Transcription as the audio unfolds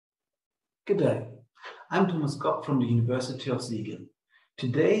Good day. I'm Thomas Kopp from the University of Siegen.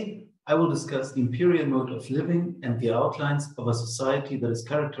 Today, I will discuss the imperial mode of living and the outlines of a society that is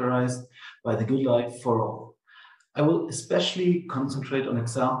characterized by the good life for all. I will especially concentrate on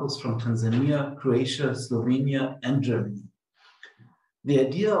examples from Tanzania, Croatia, Slovenia, and Germany. The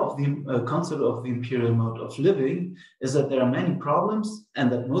idea of the concept of the imperial mode of living is that there are many problems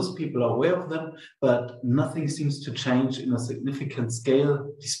and that most people are aware of them, but nothing seems to change in a significant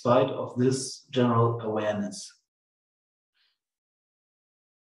scale despite of this general awareness.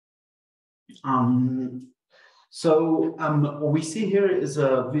 What we see here is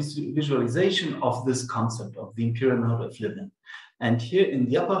a visualization of this concept of the imperial mode of living. And here in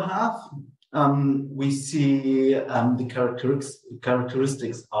the upper half, we see the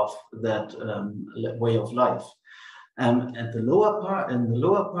characteristics of that way of life. At the lower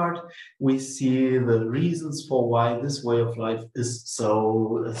part, we see the reasons for why this way of life is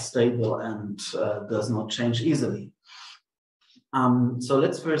so stable and does not change easily. So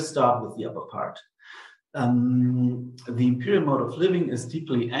let's first start with the upper part. The imperial mode of living is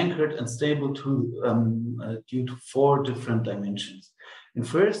deeply anchored and stable due to four different dimensions. And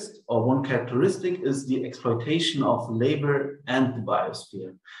first, or one characteristic, is the exploitation of labor and the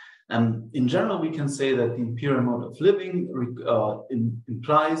biosphere. In general, we can say that the imperial mode of living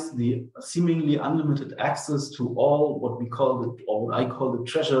implies the seemingly unlimited access to all what we call or what I call the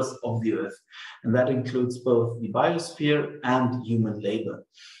treasures of the earth. And that includes both the biosphere and human labor.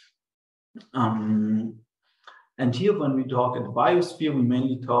 And here, when we talk at the biosphere, we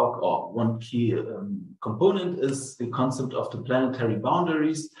mainly talk, or one key component is the concept of the planetary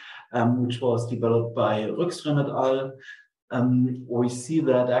boundaries, which was developed by Röckström et al. We see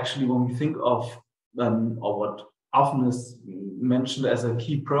that actually when we think of, or what often is mentioned as a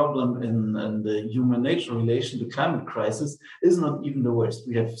key problem in the human-nature relation, the climate crisis is not even the worst.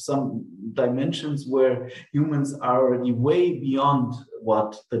 We have some dimensions where humans are already way beyond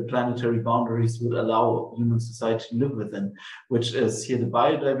what the planetary boundaries would allow human society to live within, which is here the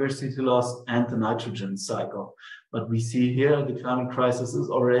biodiversity loss and the nitrogen cycle. But we see here the climate crisis is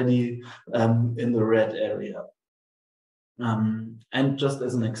already in the red area. And just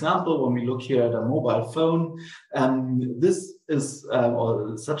as an example, when we look here at a mobile phone, this is,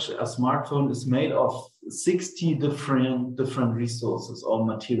 or such a smartphone is made of 60 different resources or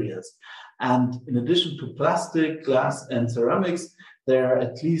materials. And in addition to plastic, glass, and ceramics, there are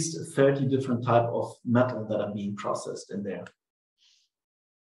at least 30 different types of metal that are being processed in there.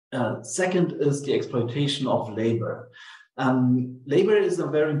 Second is the exploitation of labor. Labor is a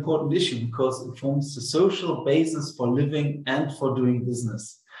very important issue because it forms the social basis for living and for doing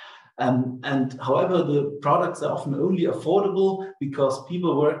business. And however, the products are often only affordable because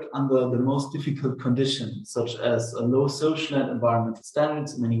people work under the most difficult conditions, such as low social and environmental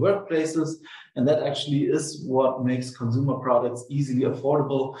standards in many workplaces. And that actually is what makes consumer products easily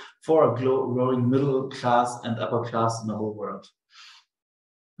affordable for a growing middle class and upper class in the whole world.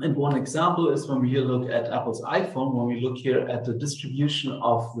 And one example is when we here look at Apple's iPhone, when we look here at the distribution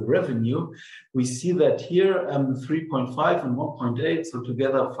of the revenue, we see that here 3.5 and 1.8, so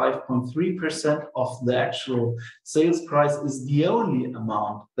together 5.3% of the actual sales price is the only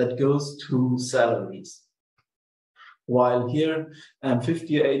amount that goes to salaries. While here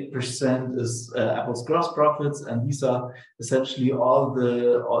 58% is Apple's gross profits, and these are essentially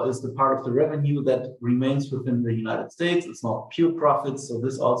is the part of the revenue that remains within the United States. It's not pure profits, so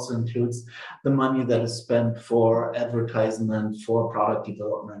this also includes the money that is spent for advertisement, for product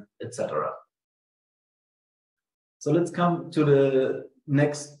development, etc. So let's come to the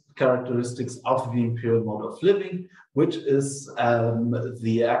next characteristics of the imperial mode of living, which is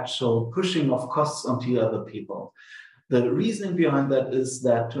the actual pushing of costs onto other people. The reason behind that is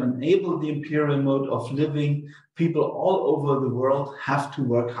that to enable the imperial mode of living, people all over the world have to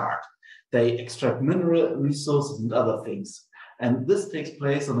work hard. They extract mineral resources and other things. And this takes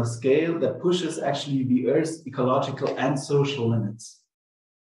place on a scale that pushes actually the Earth's ecological and social limits.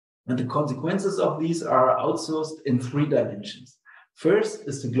 And the consequences of these are outsourced in three dimensions. First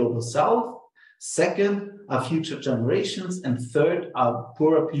is the global south. Second are future generations, and third are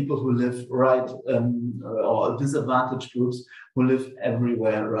poorer people who live or disadvantaged groups who live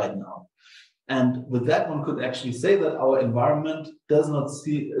everywhere right now. And with that, one could actually say that our environment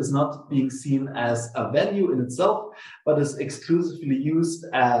is not being seen as a value in itself, but is exclusively used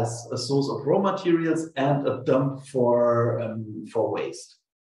as a source of raw materials and a dump for waste.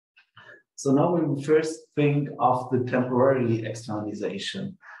 So now we first think of the temporary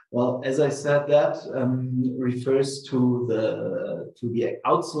externalization. Well, as I said, that refers to the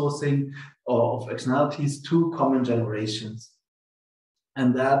outsourcing of externalities to common generations.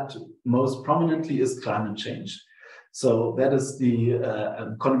 and that most prominently is climate change. So that is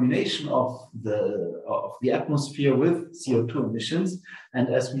the contamination of the atmosphere with CO2 emissions. And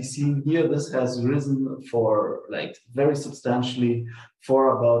as we see here, this has risen for like very substantially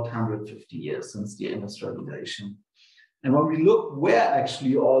for about 150 years since the industrialization. And when we look where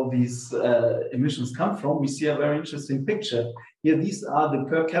actually all these emissions come from, we see a very interesting picture. Here, these are the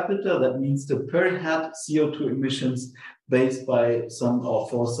per capita, that means the per head CO2 emissions based by some or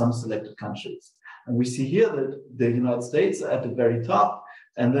for some selected countries. And we see here that the United States are at the very top,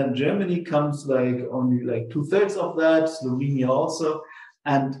 and then Germany comes like only like 2/3 of that, Slovenia also.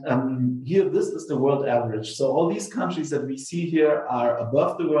 And here, this is the world average. So all these countries that we see here are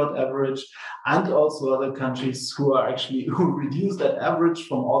above the world average, and also other countries who reduce that average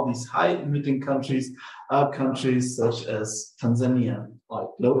from all these high emitting countries are countries such as Tanzania, like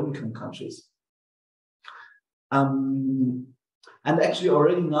low income countries. And actually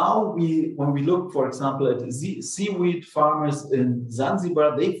already now, when we look, for example, at seaweed farmers in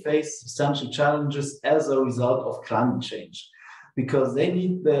Zanzibar, they face substantial challenges as a result of climate change, because they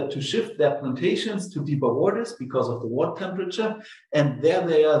need to shift their plantations to deeper waters because of the water temperature, and there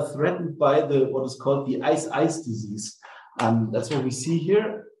they are threatened by what is called the ice disease. That's what we see here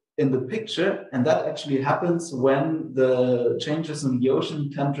in the picture, and that actually happens when the changes in the ocean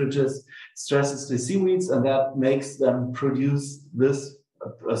temperatures stresses the seaweeds, and that makes them produce this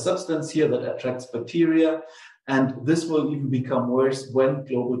substance here that attracts bacteria, and this will even become worse when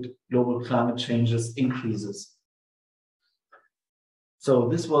global climate changes increases. So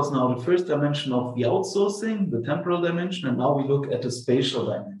this was now the first dimension of the outsourcing, the temporal dimension, and now we look at the spatial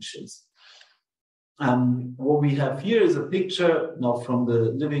dimensions. What we have here is a picture now from the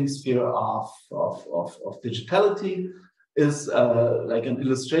living sphere of digitality, is like an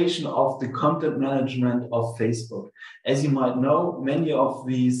illustration of the content management of Facebook. As you might know, many of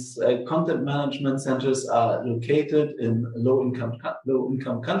these content management centers are located in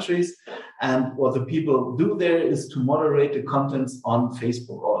low-income countries, and what the people do there is to moderate the contents on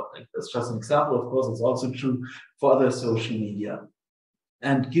Facebook. Or like, that's just an example. Of course, it's also true for other social media.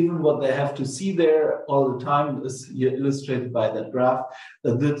 And given what they have to see there all the time, is here illustrated by that graph,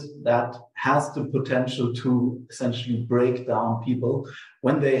 that has the potential to essentially break down people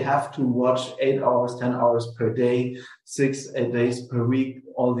when they have to watch 8 hours, 10 hours per day, 6-8 days per week,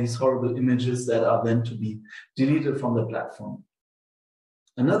 all these horrible images that are then to be deleted from the platform.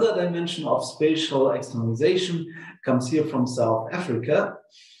 Another dimension of spatial externalization comes here from South Africa,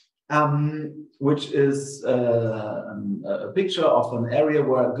 which is a picture of an area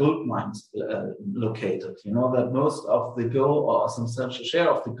where gold mines located. You know that most of the gold, or a substantial share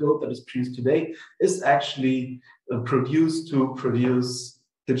of the gold that is produced today, is actually produced to produce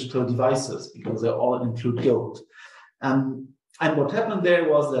digital devices, because they all include gold. And what happened there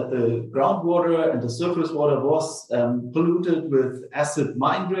was that the groundwater and the surface water was polluted with acid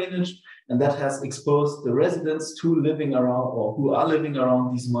mine drainage, and that has exposed the residents to living around, or who are living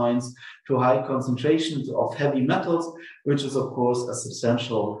around these mines, to high concentrations of heavy metals, which is of course a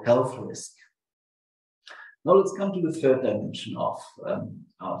substantial health risk. Now let's come to the third dimension of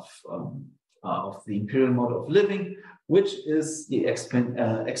the imperial mode of living, which is the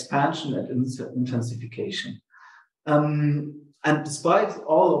expansion and intensification. And despite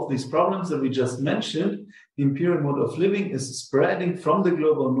all of these problems that we just mentioned, the imperial mode of living is spreading from the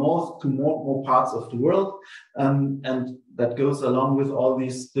global north to more parts of the world. And that goes along with all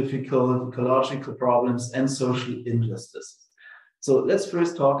these difficult ecological problems and social injustices. So let's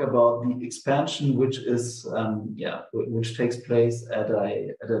first talk about the expansion, which is which takes place at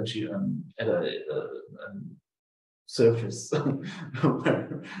a surface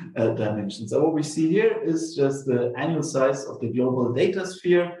dimension. So what we see here is just the annual size of the global data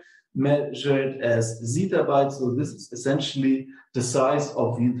sphere measured as zettabytes. So this is essentially the size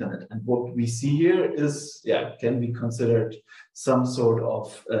of the internet. And what we see here is, can be considered some sort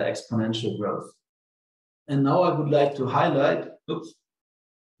of exponential growth. And now I would like to highlight,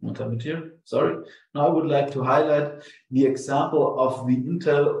 Now I would like to highlight the example of the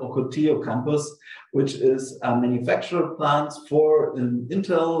Intel Ocotillo campus, which is a manufacturer plant for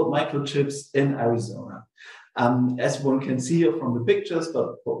Intel microchips in Arizona. As one can see here from the pictures, but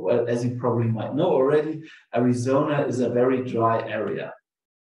as you probably might know already, Arizona is a very dry area.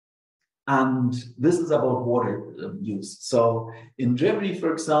 And this is about water use. So in Germany,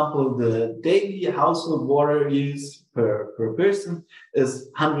 for example, the daily household water use per person is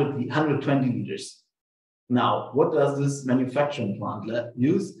 120 liters. Now, what does this manufacturing plant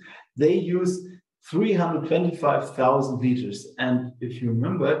use? They use 325,000 liters. And if you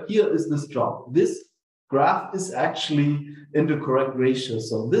remember, here is this drop. This graph is actually in the correct ratio.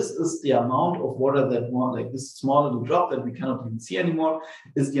 So this is the amount of water that like this small little drop that we cannot even see anymore,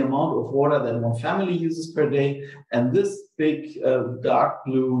 is the amount of water that one family uses per day. And this big dark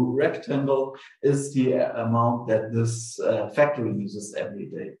blue rectangle is the amount that this factory uses every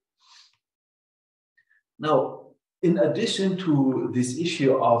day. Now, in addition to this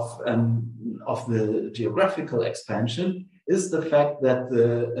issue of the geographical expansion, is the fact that the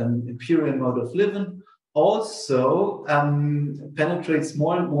imperial mode of living also penetrates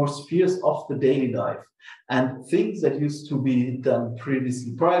more and more spheres of the daily life. And things that used to be done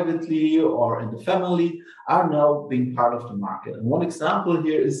previously privately or in the family are now being part of the market. And one example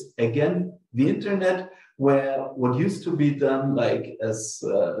here is, again, the internet, where what used to be done like as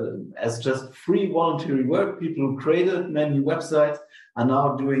just free voluntary work, people who created many websites are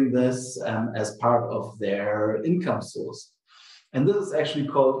now doing this as part of their income source. And this is actually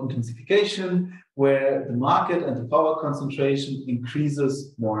called intensification, where the market and the power concentration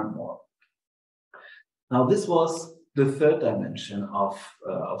increases more and more. Now, this was the third dimension of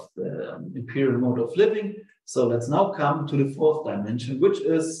the imperial mode of living. So let's now come to the fourth dimension, which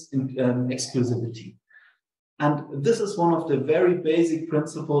is exclusivity. And this is one of the very basic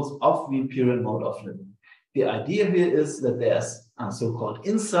principles of the imperial mode of living. The idea here is that there's a so-called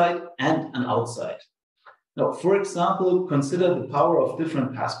inside and an outside. Now, for example, consider the power of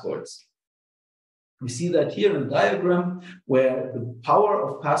different passports. We see that here in the diagram, where the power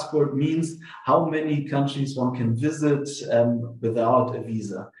of passport means how many countries one can visit without a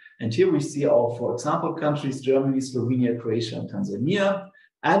visa. And here we see our, for example, countries, Germany, Slovenia, Croatia, and Tanzania.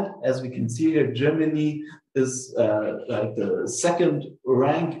 And as we can see here, Germany is like the second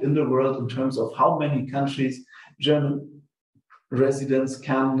rank in the world in terms of how many countries German residents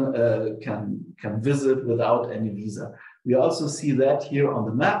can visit without any visa. We also see that here on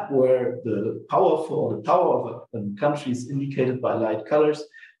the map, where the power of a country is indicated by light colors.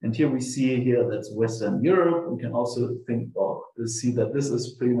 And here we see here that's Western Europe. We can also think or see that this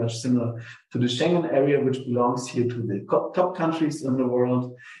is pretty much similar to the Schengen area, which belongs here to the top countries in the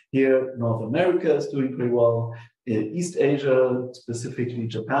world. Here, North America is doing pretty well. East Asia, specifically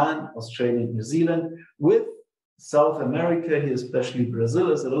Japan, Australia, New Zealand, with South America, here especially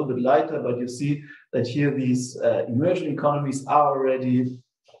Brazil, is a little bit lighter, but you see that here these emerging economies are already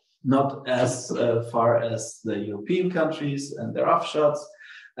not as far as the European countries and their offshoots.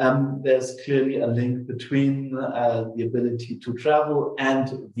 There's clearly a link between the ability to travel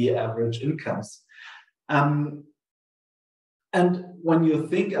and the average incomes. And when you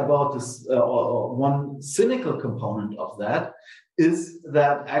think about this, or one cynical component of that, is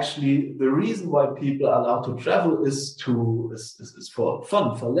that actually the reason why people are allowed to travel is for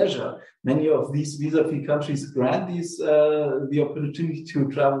fun, for leisure. Many of these visa-free countries grant these the opportunity to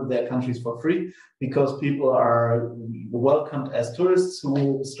travel their countries for free, because people are welcomed as tourists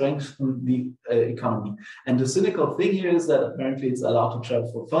who strengthen the economy. And the cynical thing here is that apparently it's allowed to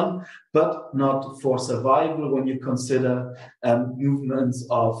travel for fun, but not for survival when you consider movements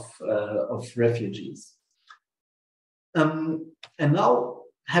of refugees. And now,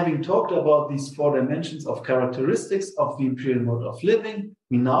 having talked about these four dimensions of characteristics of the imperial mode of living,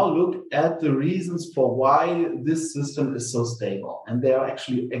 we now look at the reasons for why this system is so stable. And there are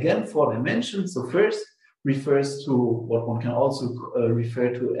actually, again, four dimensions. So first refers to what one can also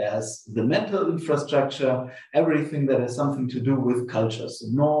refer to as the mental infrastructure, everything that has something to do with culture, so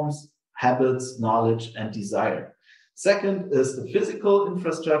norms, habits, knowledge, and desire. Second is the physical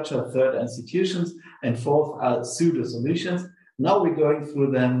infrastructure, third, institutions, and fourth are pseudo-solutions. Now we're going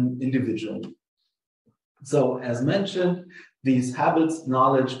through them individually. So as mentioned, these habits,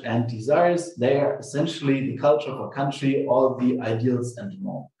 knowledge, and desires, they are essentially the culture of a country, all the ideals and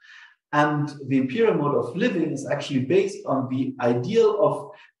more. And the imperial mode of living is actually based on the ideal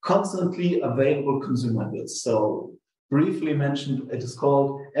of constantly available consumer goods. So briefly mentioned, it is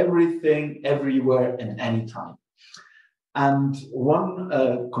called everything, everywhere, and anytime. And one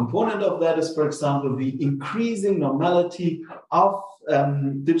component of that is, for example, the increasing normality of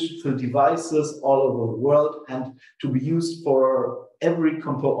digital devices all over the world, and to be used for every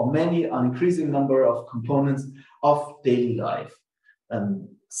an increasing number of components of daily life.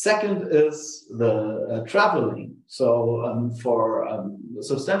 Second is the traveling. So for a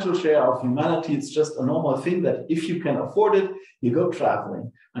substantial share of humanity, it's just a normal thing that if you can afford it, you go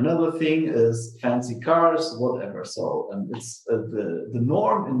traveling. Another thing is fancy cars, whatever. So it's the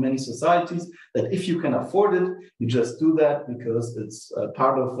norm in many societies that if you can afford it, you just do that because it's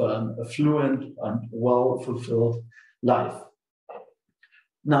part of a fluent and well-fulfilled life.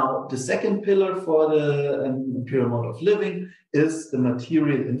 Now, the second pillar for the imperial mode of living is the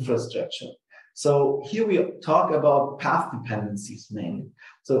material infrastructure. So here we talk about path dependencies mainly.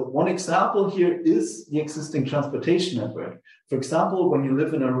 So one example here is the existing transportation network. For example, when you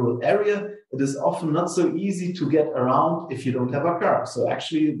live in a rural area, it is often not so easy to get around if you don't have a car. So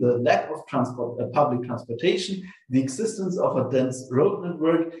actually the lack of public transportation, the existence of a dense road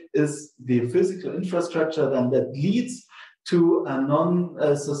network is the physical infrastructure then that leads to a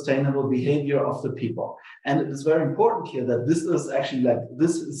non-sustainable behavior of the people. And it is very important here that this is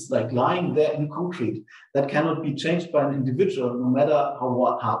like lying there in concrete that cannot be changed by an individual, no matter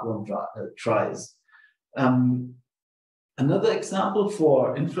how hard one tries. Another example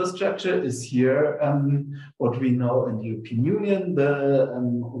for infrastructure is here what we know in the European Union, the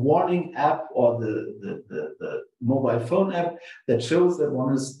warning app or the mobile phone app that shows that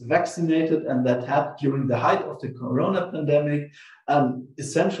one is vaccinated, and that had during the height of the corona pandemic an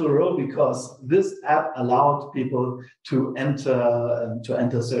essential role because this app allowed people to enter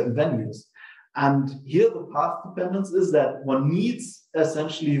certain venues. And here the path dependence is that one needs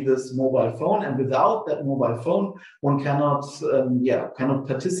essentially this mobile phone, and without that mobile phone, one cannot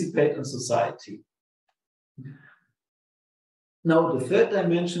participate in society. Now, the third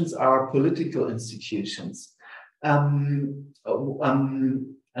dimensions are political institutions. And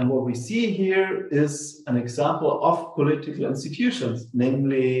what we see here is an example of political institutions,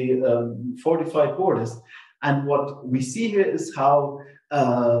 namely fortified borders. And what we see here is how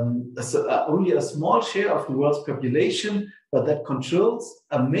only a small share of the world's population, but that controls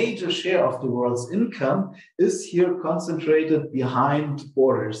a major share of the world's income, is here concentrated behind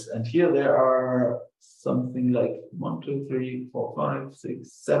borders. And here there are something like 1, 2, 3, 4, 5,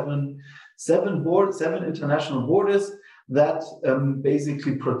 6, 7 international borders that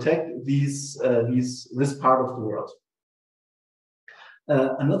basically protect this part of the world.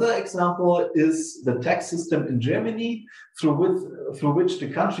 Another example is the tax system in Germany, through which the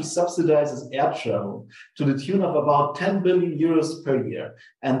country subsidizes air travel to the tune of about 10 billion euros per year.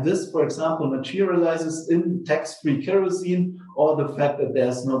 And this, for example, materializes in tax-free kerosene, or the fact that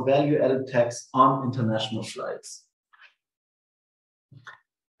there's no value-added tax on international flights.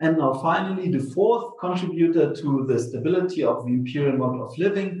 And now finally, the fourth contributor to the stability of the imperial mode of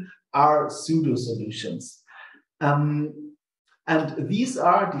living are pseudo-solutions. And these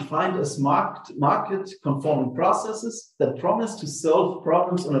are defined as market-conforming processes that promise to solve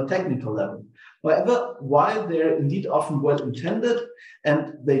problems on a technical level. However, while they're indeed often well-intended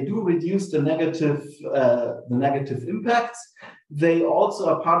and they do reduce the negative impacts, they also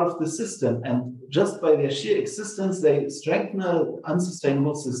are part of the system. And just by their sheer existence, they strengthen an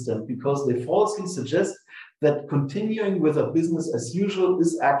unsustainable system because they falsely suggest that continuing with a business as usual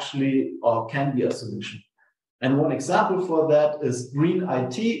is actually or can be a solution. And one example for that is green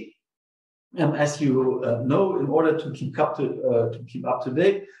IT. As you know, in order to keep up to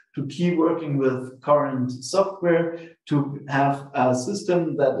date, to keep working with current software, to have a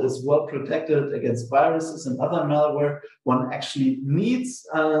system that is well protected against viruses and other malware, one actually needs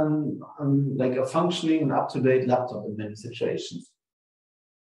like a functioning and up-to-date laptop in many situations.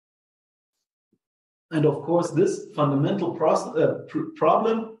 And of course, this fundamental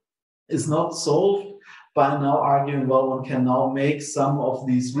problem is not solved by now arguing, well, one can now make some of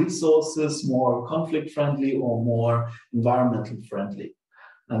these resources more conflict-friendly or more environmental friendly.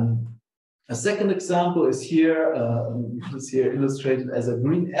 A second example is here, illustrated as a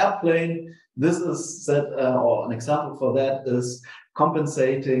green airplane. This is or an example for that is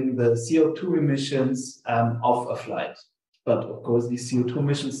compensating the CO2 emissions of a flight. But of course, these CO2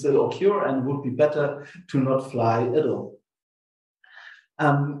 emissions still occur and would be better to not fly at all.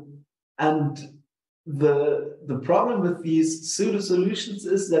 And the problem with these pseudo-solutions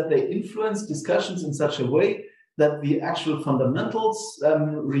is that they influence discussions in such a way that the actual fundamentals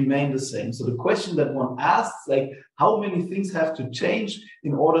remain the same. So the question that one asks, like, how many things have to change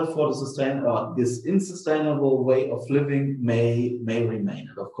in order for this unsustainable way of living may remain.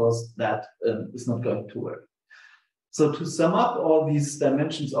 And of course, that is not going to work. So to sum up all these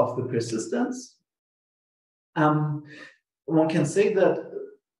dimensions of the persistence, one can say that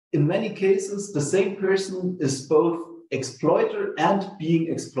in many cases, the same person is both exploiter and being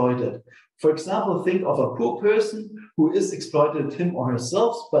exploited. For example, think of a poor person who is exploited him or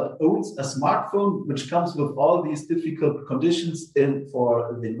herself, but owns a smartphone which comes with all these difficult conditions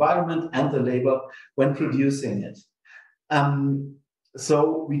for the environment and the labor when producing it.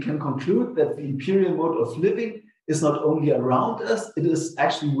 So we can conclude that the imperial mode of living is not only around us, it is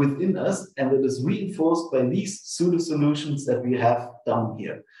actually within us, and it is reinforced by these pseudo-solutions that we have down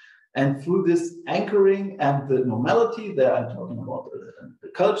here. And through this anchoring and the normality, there I'm talking about the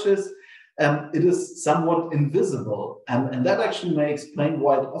cultures, it is somewhat invisible. And that actually may explain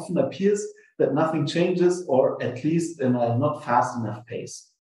why it often appears that nothing changes, or at least in a not fast enough pace.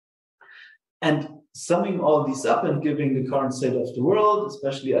 And summing all these up and giving the current state of the world,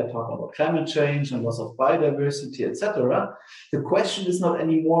 especially I talk about climate change and loss of biodiversity, etc., the question is not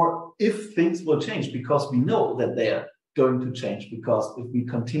anymore if things will change, because we know that they are going to change. Because if we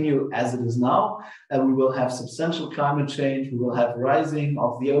continue as it is now, we will have substantial climate change, we will have rising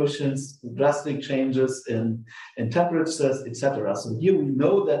of the oceans, drastic changes in temperatures, etc. So here we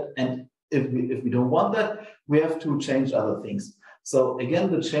know that, and if we don't want that, we have to change other things. So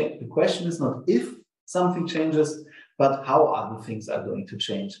again, the question is not if something changes, but how other things are going to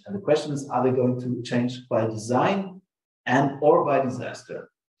change. And the question is, are they going to change by design and or by disaster?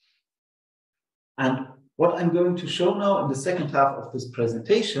 And what I'm going to show now in the second half of this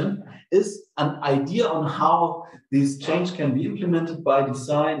presentation is an idea on how this change can be implemented by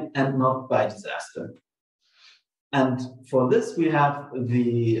design and not by disaster. And for this, we have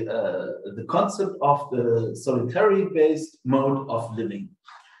the concept of the solidarity-based mode of living.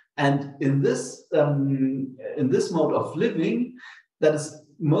 And in this mode of living, that is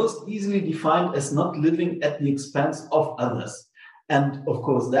most easily defined as not living at the expense of others. And of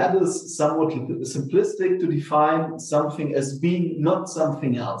course, that is somewhat simplistic to define something as being not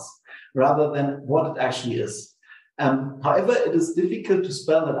something else, rather than what it actually is. However, it is difficult to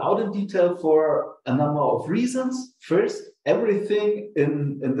spell that out in detail for a number of reasons. First, everything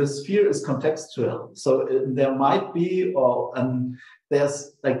in this sphere is contextual. So there might be, or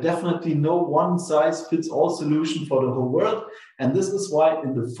there's like definitely no one size fits all solution for the whole world. And this is why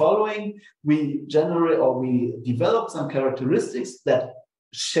in the following, we generate or we develop some characteristics that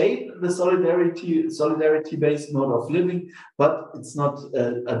shape the solidarity-based mode of living, but it's not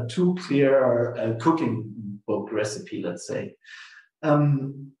a too clear cooking book recipe, let's say.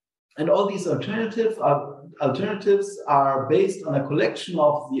 And all these alternatives are based on a collection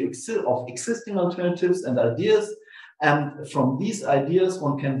of existing alternatives and ideas. And from these ideas,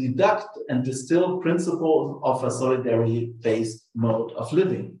 one can deduct and distill principles of a solidarity-based mode of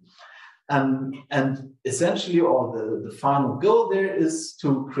living. And essentially, or the final goal there is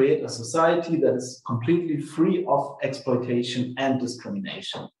to create a society that is completely free of exploitation and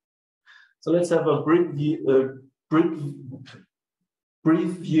discrimination. So let's have a brief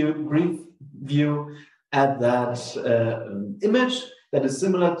view at that image that is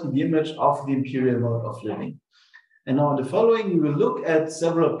similar to the image of the imperial mode of living. And now in the following, we will look at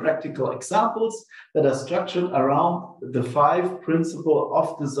several practical examples that are structured around the 5 principles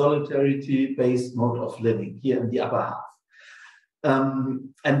of the solidarity-based mode of living here in the upper half.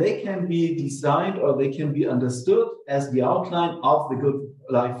 And they can be designed or they can be understood as the outline of the good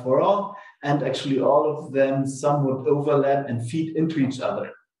life for all, and actually all of them somewhat overlap and feed into each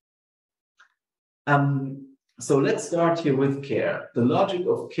other. So let's start here with care. The logic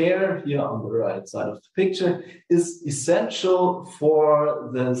of care here on the right side of the picture is essential for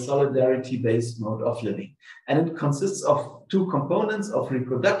the solidarity-based mode of living. And it consists of 2 components of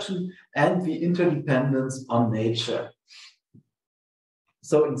reproduction and the interdependence on nature.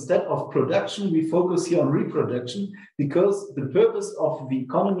 So instead of production, we focus here on reproduction because the purpose of the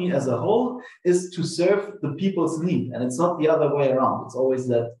economy as a whole is to serve the people's need. And it's not the other way around. It's always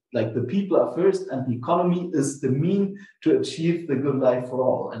that like the people are first and the economy is the mean to achieve the good life for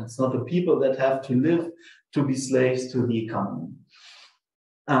all. And it's not the people that have to live to be slaves to the economy.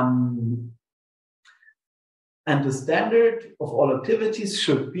 And the standard of all activities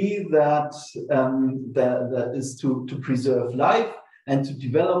should be that that is to preserve life and to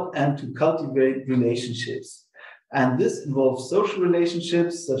develop and to cultivate relationships. And this involves social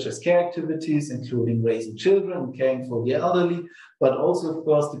relationships such as care activities, including raising children and caring for the elderly, but also, of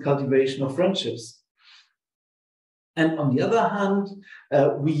course, the cultivation of friendships. And on the other hand,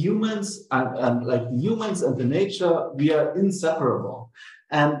 we humans, and like the humans and the nature, we are inseparable.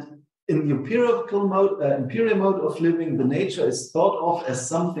 And in the imperial mode of living, the nature is thought of as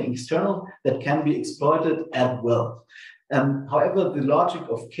something external that can be exploited at will. However, the logic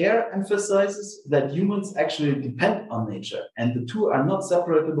of care emphasizes that humans actually depend on nature, and the 2 are not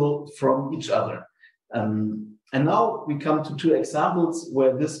separable from each other. And now we come to 2 examples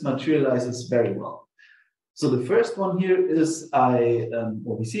where this materializes very well. So the first one here is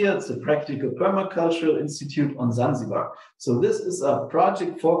what we see here, it's a practical permacultural institute on Zanzibar. So this is a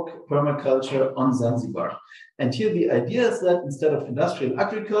project for permaculture on Zanzibar. And here the idea is that instead of industrial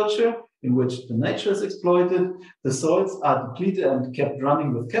agriculture, in which the nature is exploited, the soils are depleted and kept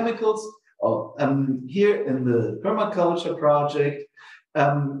running with chemicals. Here in the permaculture project,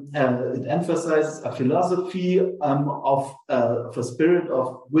 It emphasizes a philosophy of a spirit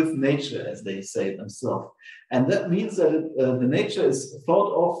of with nature, as they say themselves. And that means that the nature is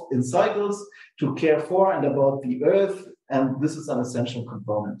thought of in cycles to care for and about the earth, and this is an essential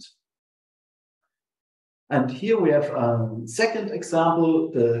component. And here we have a second example,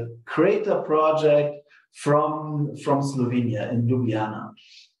 the Crater project from Slovenia in Ljubljana.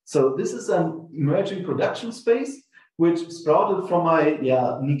 So this is an emerging production space which sprouted from a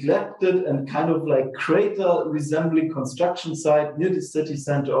neglected and kind of like crater resembling construction site near the city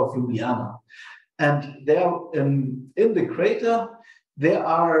center of Ljubljana. And there in the crater, there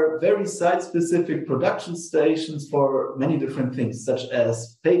are very site-specific production stations for many different things, such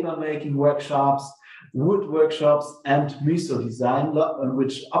as paper making workshops, wood workshops, and MISO design,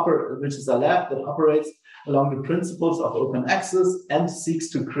 which is a lab that operates along the principles of open access and seeks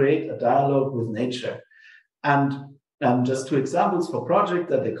to create a dialogue with nature. And just two examples for projects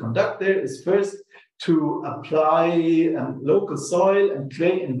that they conduct there is first to apply local soil and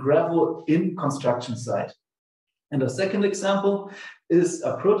clay and gravel in construction site. And a second example is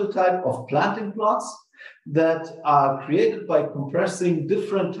a prototype of planting plots that are created by compressing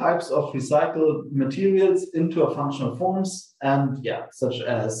different types of recycled materials into a functional forms, and such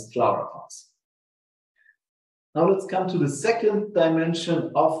as flower pots. Now let's come to the second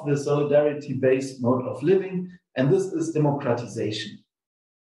dimension of the solidarity-based mode of living, and this is democratization.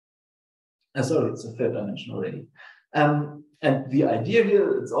 Sorry, it's a third dimension already. And the idea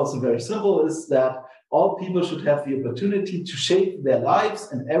here, it's also very simple, is that all people should have the opportunity to shape their lives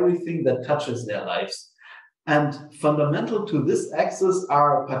and everything that touches their lives. And fundamental to this access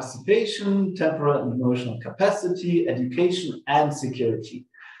are participation, temporal and emotional capacity, education, and security.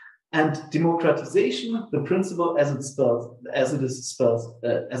 And democratization, the principle as it is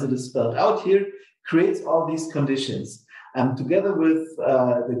spelled out here, creates all these conditions, together with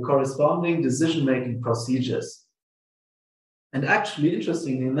the corresponding decision-making procedures. And actually,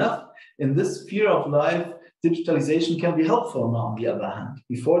 interestingly enough, in this sphere of life, digitalization can be helpful now, on the other hand.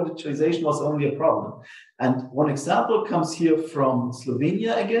 Before, digitalization was only a problem. And one example comes here from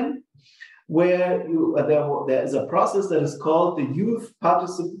Slovenia again, where there is a process that is called the Youth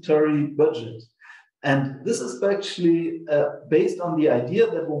Participatory Budget. And this is actually based on the idea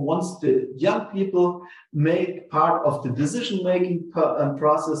that once the young people make part of the decision-making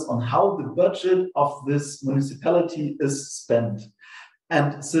process on how the budget of this municipality is spent.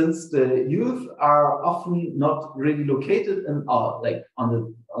 And since the youth are often not really located in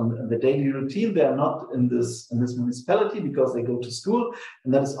on the daily routine, they are not in this municipality because they go to school,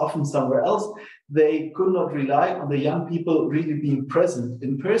 and that is often somewhere else. They could not rely on the young people really being present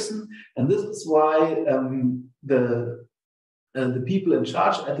in person, and this is why the people in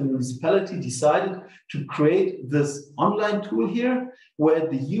charge at the municipality decided to create this online tool here, where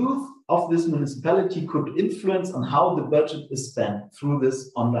the youth of this municipality could influence on how the budget is spent through this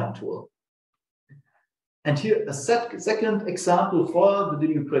online tool. And here a second example for the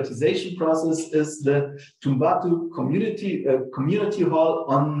democratization process is the Tumbatu community hall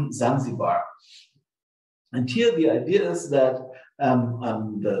on Zanzibar. And here the idea is that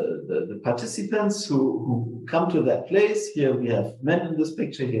the participants who come to that place, here we have men in this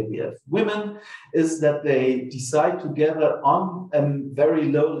picture, here we have women, is that they decide together on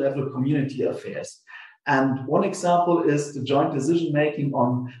very low level community affairs. And one example is the joint decision-making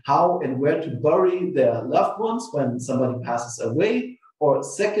on how and where to bury their loved ones when somebody passes away, or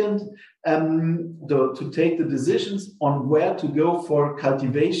second, to take the decisions on where to go for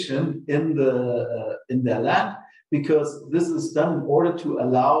cultivation in their land, because this is done in order to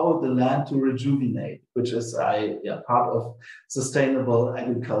allow the land to rejuvenate, which is part of sustainable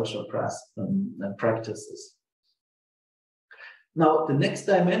agricultural practices. Now, the next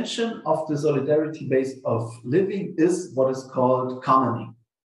dimension of the solidarity base of living is what is called commoning.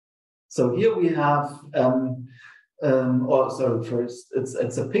 So here we have, first,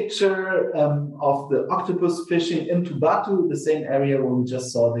 it's a picture of the octopus fishing in Tumbatu, the same area where we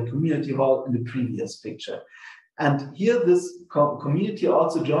just saw the community hall in the previous picture. And here this community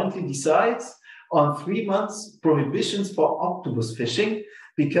also jointly decides on 3 months prohibitions for octopus fishing,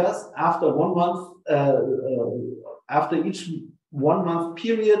 because after 1 month, after each 1 month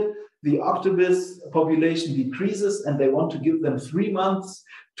period, the octopus population decreases, and they want to give them 3 months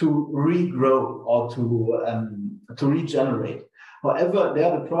to regrow or to regenerate. However,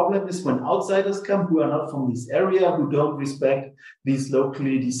 there the problem is when outsiders come who are not from this area, who don't respect these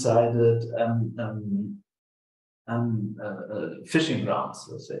locally decided fishing grounds,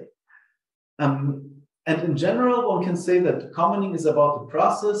 let's say. And in general, one can say that commoning is about the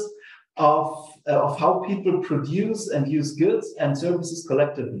process of how people produce and use goods and services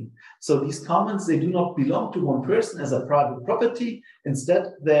collectively. So these commons, they do not belong to one person as a private property.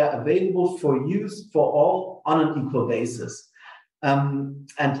 Instead, they are available for use for all on an equal basis. And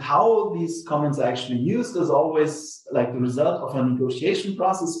how these commons are actually used is always like the result of a negotiation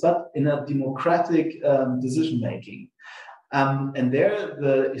process, but in a democratic decision-making. And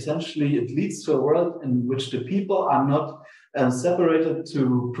there, essentially, it leads to a world in which the people are not separated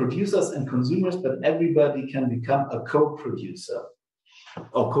to producers and consumers, but everybody can become a co-producer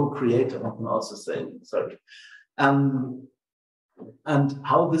or co-creator, I can also say, sorry. And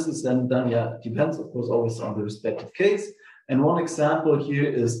how this is then done, yeah, depends, of course, always on the respective case. And one example here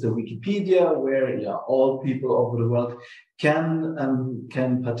is the Wikipedia, where all people over the world can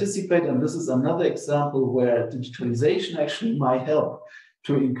participate. And this is another example where digitalization actually might help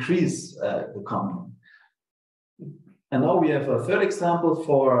to increase the common. And now we have a third example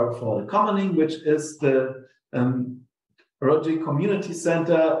for the commoning, which is the Rođe Community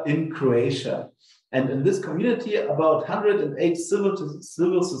Center in Croatia. And in this community, about 108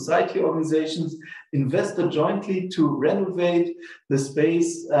 civil society organizations invested jointly to renovate the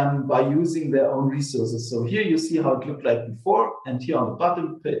space by using their own resources. So here you see how it looked like before, and here on the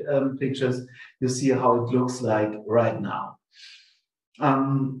bottom pictures, you see how it looks like right now.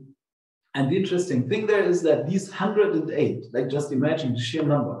 And the interesting thing there is that these 108, like just imagine the sheer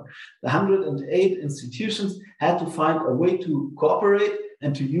number, the 108 institutions had to find a way to cooperate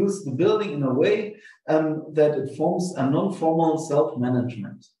and to use the building in a way that it forms a non-formal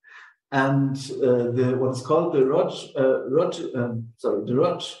self-management. And what is called the Rođe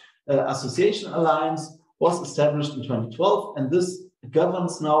Association Alliance was established in 2012, and this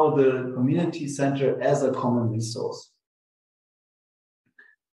governs now the community center as a common resource.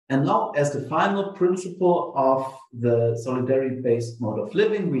 And now, as the final principle of the solidarity-based mode of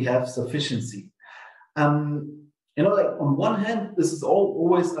living, we have sufficiency. Like on one hand, this is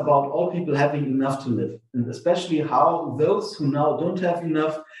always about all people having enough to live, and especially how those who now don't have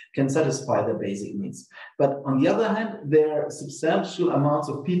enough can satisfy their basic needs. But on the other hand, there are substantial amounts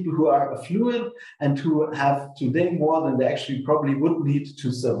of people who are affluent and who have today more than they actually probably would need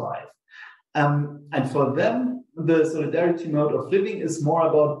to survive. And for them, the solidarity mode of living is more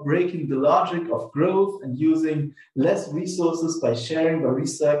about breaking the logic of growth and using less resources by sharing, by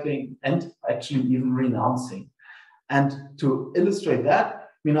recycling, and actually even renouncing. And to illustrate that,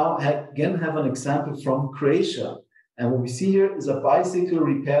 we now again have an example from Croatia. And what we see here is a bicycle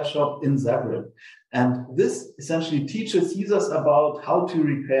repair shop in Zagreb. And this essentially teaches users about how to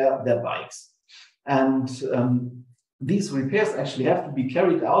repair their bikes. And these repairs actually have to be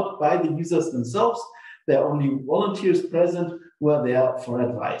carried out by the users themselves. There are only volunteers present who are there for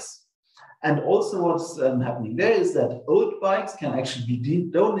advice. And also what's happening there is that old bikes can actually be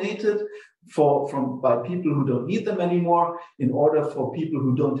donated by people who don't need them anymore, in order for people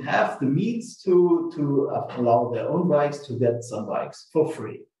who don't have the means to allow their own bikes to get some bikes for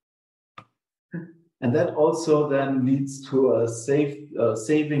free. And that also then leads to a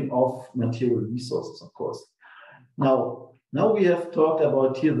saving of material resources, of course. Now we have talked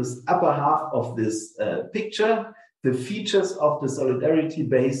about here this upper half of this picture, the features of the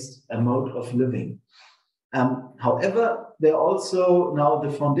solidarity-based mode of living. However, there are also now the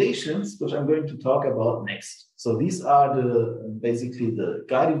foundations, which I'm going to talk about next. So these are basically the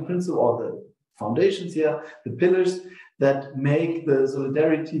guiding principle, or the foundations here, the pillars that make the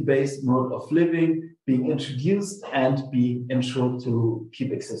solidarity-based mode of living being introduced and be ensured to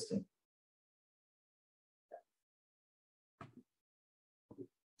keep existing.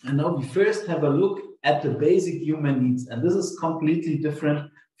 And now we first have a look at the basic human needs. And this is completely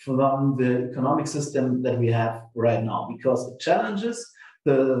different from the economic system that we have right now, because it challenges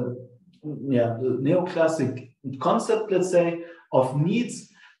the neoclassic concept, let's say, of needs,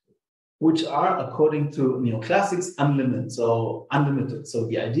 which are, according to neoclassics, unlimited. So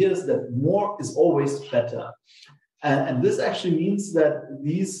the idea is that more is always better. And this actually means that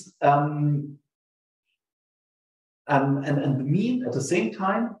these and the mean, at the same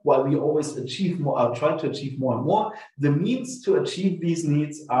time, while we always achieve more, or try to achieve more and more, the means to achieve these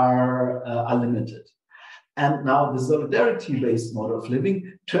needs are limited. And now the solidarity-based mode of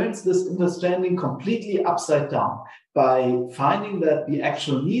living turns this understanding completely upside down by finding that the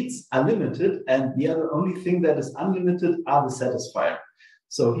actual needs are limited, and the only thing that is unlimited are the satisfier.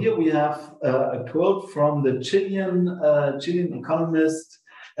 So here we have a quote from the Chilean economist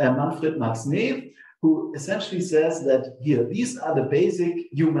Manfred Max Neef, who essentially says that here, these are the basic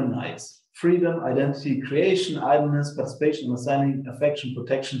human needs: freedom, identity, creation, idleness, participation, understanding, affection,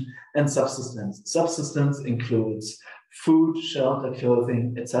 protection, and subsistence. Subsistence includes food, shelter,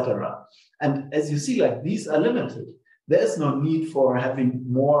 clothing, etc. And as you see, like these are limited. There is no need for having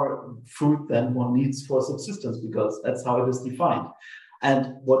more food than one needs for subsistence, because that's how it is defined.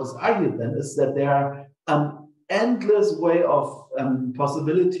 And what is argued then is that there are an endless way of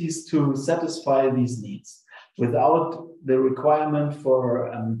possibilities to satisfy these needs without the requirement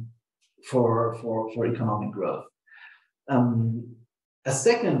for economic growth. A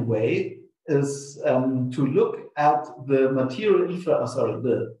second way is to look at the material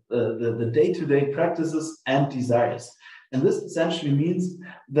the day-to-day practices and desires. And this essentially means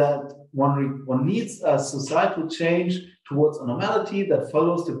that one needs a societal change towards a normality that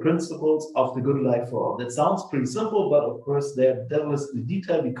follows the principles of the good life for all. That sounds pretty simple, but of course they're devilish in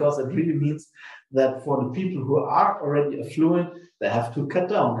detail, because it really means that for the people who are already affluent, they have to cut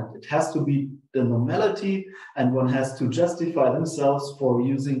down. It has to be the normality, and one has to justify themselves for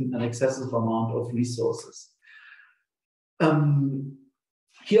using an excessive amount of resources.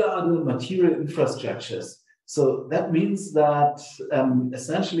 Here are the material infrastructures. So that means that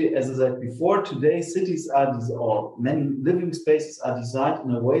essentially, as I said before, today cities or many living spaces are designed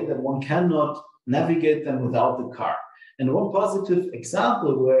in a way that one cannot navigate them without the car. And one positive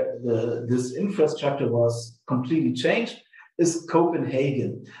example where this infrastructure was completely changed is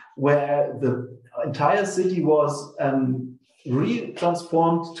Copenhagen, where the entire city was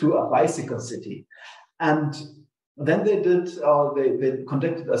re-transformed to a bicycle city. And then they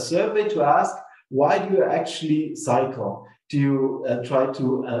conducted a survey to ask, why do you actually cycle? Do you try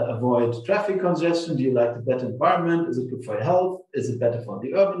to avoid traffic congestion? Do you like the better environment? Is it good for your health? Is it better for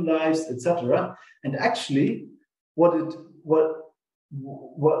the urban lives, etc.? And actually, what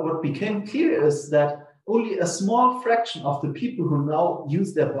became clear is that only a small fraction of the people who now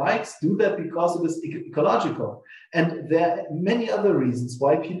use their bikes do that because it is ecological. And there are many other reasons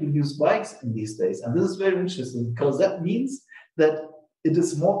why people use bikes in these days. And this is very interesting, because that means that it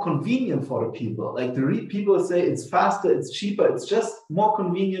is more convenient for the people. Like the people say it's faster, it's cheaper, it's just more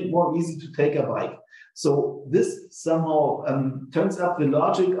convenient, more easy to take a bike. So this somehow turns up the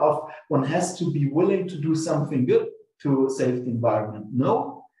logic of one has to be willing to do something good to save the environment.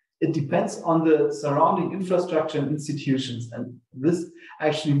 No, it depends on the surrounding infrastructure and institutions. And this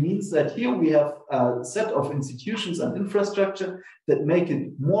actually means that here we have a set of institutions and infrastructure that make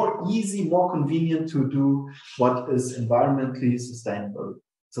it more easy, more convenient to do what is environmentally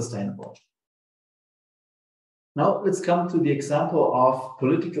sustainable. Now let's come to the example of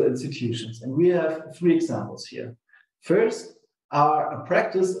political institutions. And we have three examples here. First are a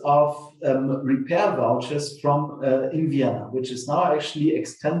practice of repair vouchers from in Vienna, which is now actually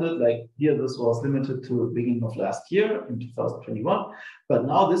extended. Like here, this was limited to the beginning of last year in 2021, but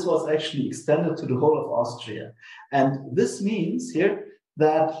now this was actually extended to the whole of Austria. And this means here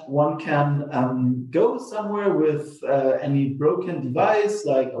that one can go somewhere with any broken device,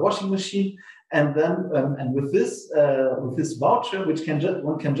 like a washing machine, and then and with this voucher, which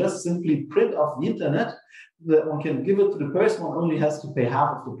one can just simply print off the internet, that one can give it to the person. One only has to pay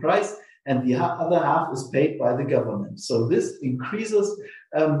half of the price, and the other half is paid by the government. So this increases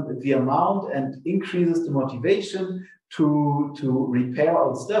the amount and increases the motivation to repair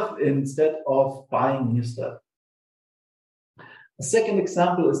old stuff instead of buying new stuff. A second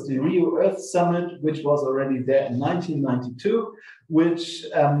example is the Rio Earth Summit, which was already there in 1992, which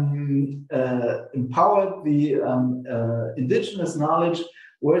empowered the indigenous knowledge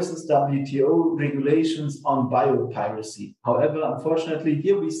versus WTO regulations on biopiracy. However, unfortunately,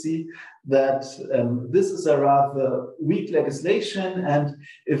 here we see that this is a rather weak legislation, and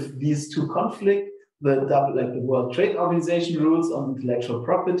if these two conflict, the World Trade Organization rules on intellectual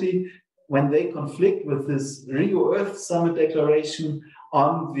property, when they conflict with this Rio Earth Summit declaration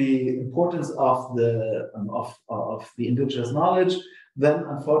on the importance of the indigenous knowledge, then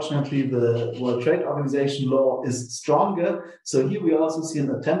unfortunately the World Trade Organization law is stronger. So here we also see an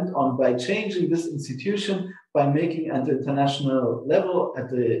attempt by changing this institution, by making at the international level, at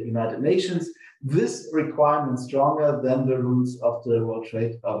the United Nations, this requirement stronger than the rules of the World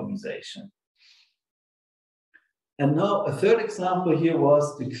Trade Organization. And now a third example here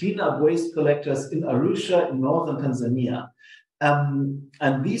was the cleanup waste collectors in Arusha in northern Tanzania.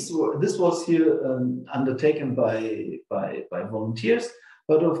 And this was here undertaken by volunteers,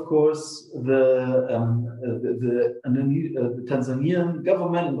 but of course the Tanzanian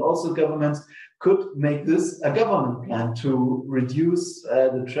government and also governments could make this a government plan to reduce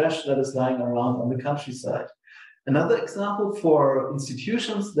the trash that is lying around on the countryside. Another example for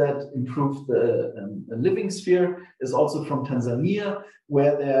institutions that improve the living sphere is also from Tanzania,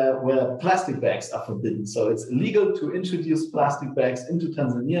 where plastic bags are forbidden. So it's illegal to introduce plastic bags into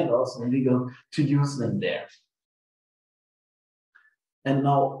Tanzania and also illegal to use them there. And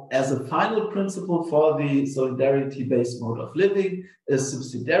now, as a final principle for the solidarity-based mode of living is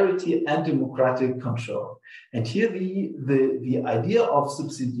subsidiarity and democratic control. And here the idea of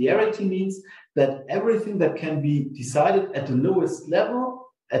subsidiarity means that everything that can be decided at the lowest level,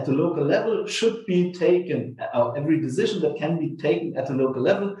 at the local level, should be taken, or every decision that can be taken at the local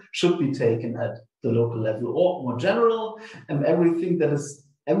level should be taken at the local level, or more general, and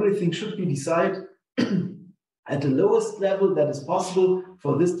everything should be decided at the lowest level that is possible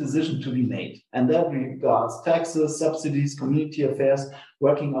for this decision to be made. And that regards taxes, subsidies, community affairs,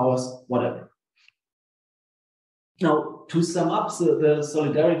 working hours, whatever. Now, to sum up the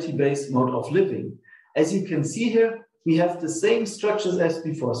solidarity-based mode of living, as you can see here, we have the same structures as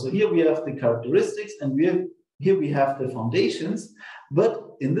before. So here we have the characteristics, and here we have the foundations, but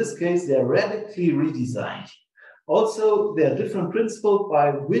in this case, they are radically redesigned. Also, there are different principles by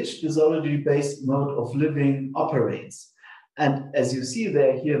which the solidarity-based mode of living operates. And as you see,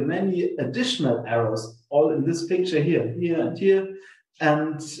 there are here many additional arrows, all in this picture here, here and here.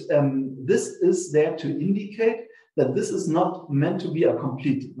 And this is there to indicate that this is not meant to be a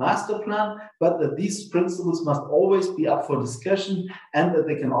complete master plan, but that these principles must always be up for discussion and that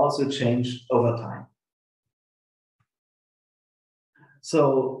they can also change over time.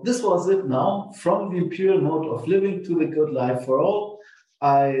 So this was it now, from the Imperial mode of living to the good life for all.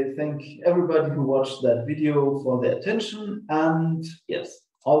 I thank everybody who watched that video for their attention, and yes,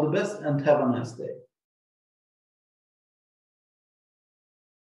 all the best and have a nice day.